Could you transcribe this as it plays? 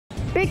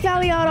Big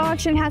Valley Auto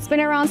Auction has been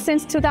around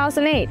since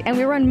 2008, and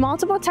we run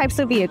multiple types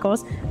of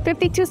vehicles,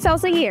 52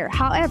 sales a year.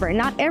 However,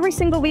 not every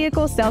single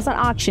vehicle sells on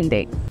auction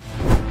day.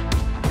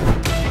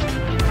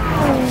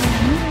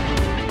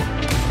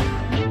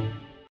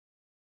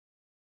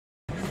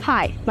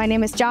 Hi, my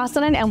name is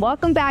Jocelyn and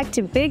welcome back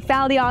to Big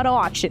Valley Auto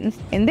Auction.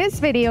 In this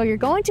video, you're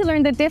going to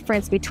learn the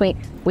difference between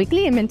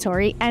weekly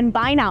inventory and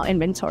buy now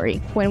inventory,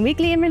 when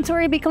weekly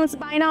inventory becomes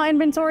buy now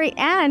inventory,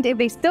 and if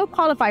they still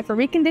qualify for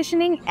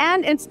reconditioning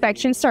and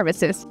inspection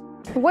services.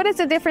 What is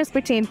the difference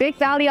between Big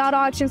Valley Auto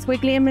Auction's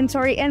weekly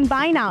inventory and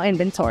buy now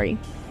inventory?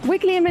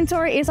 Weekly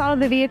inventory is all of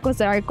the vehicles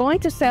that are going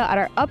to sell at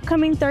our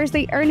upcoming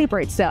Thursday early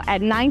bird sale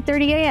at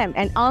 9:30 a.m.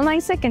 and online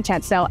second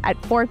chance sale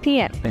at 4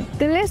 p.m.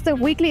 The list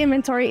of weekly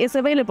inventory is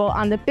available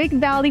on the Big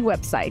Valley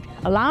website,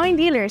 allowing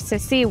dealers to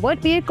see what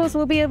vehicles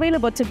will be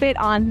available to bid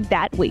on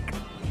that week.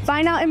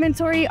 Buy now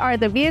inventory are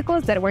the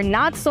vehicles that were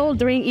not sold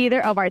during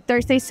either of our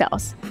Thursday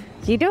sales.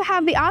 You do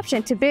have the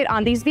option to bid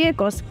on these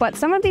vehicles, but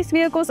some of these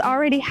vehicles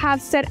already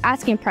have set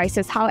asking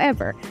prices.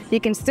 However, you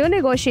can still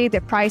negotiate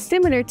the price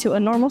similar to a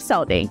normal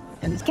sale day.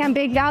 Can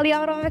Big Valley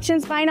Auto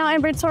Auction's buy now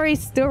inventory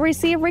still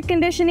receive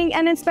reconditioning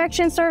and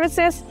inspection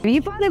services? If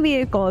you bought a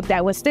vehicle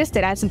that was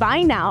listed as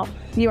buy now,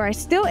 you are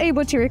still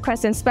able to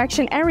request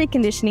inspection and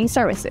reconditioning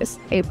services.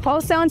 A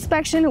post-sale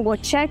inspection will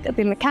check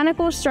the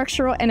mechanical,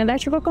 structural, and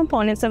electrical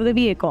components of the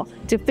vehicle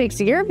to fix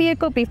your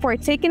vehicle before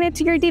taking it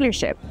to your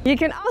dealership. You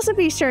can also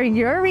be sure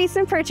your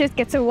recent purchase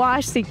gets a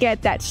wash to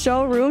get that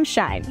showroom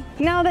shine.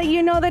 Now that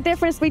you know the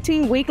difference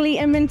between weekly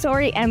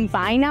inventory and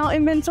buy now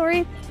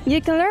inventory,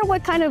 you can learn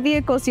what kind of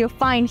vehicles you'll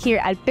find here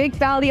at Big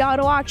Valley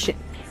Auto Auction.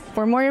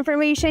 For more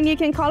information, you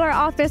can call our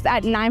office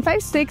at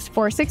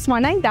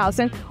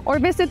 956-461-9000 or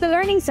visit the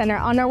Learning Center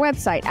on our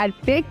website at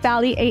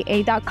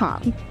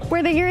bigvalleyaa.com.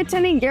 Whether you're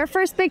attending your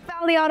first Big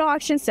Valley Auto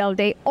Auction sale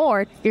day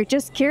or you're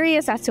just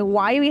curious as to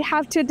why we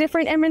have two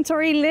different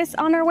inventory lists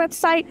on our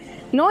website,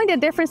 knowing the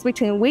difference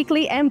between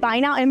weekly and buy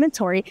now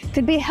inventory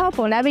could be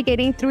helpful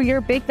navigating through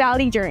your Big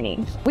Valley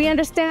journey. We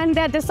understand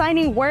that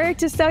deciding where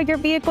to sell your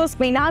vehicles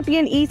may not be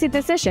an easy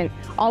decision.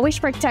 Always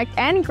protect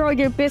and grow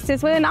your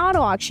business with an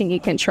auto auction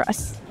you can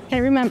trust.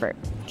 And remember,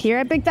 here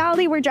at Big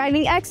Valley, we're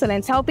driving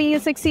excellence, helping you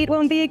succeed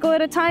one vehicle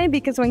at a time,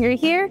 because when you're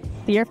here,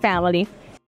 you're family.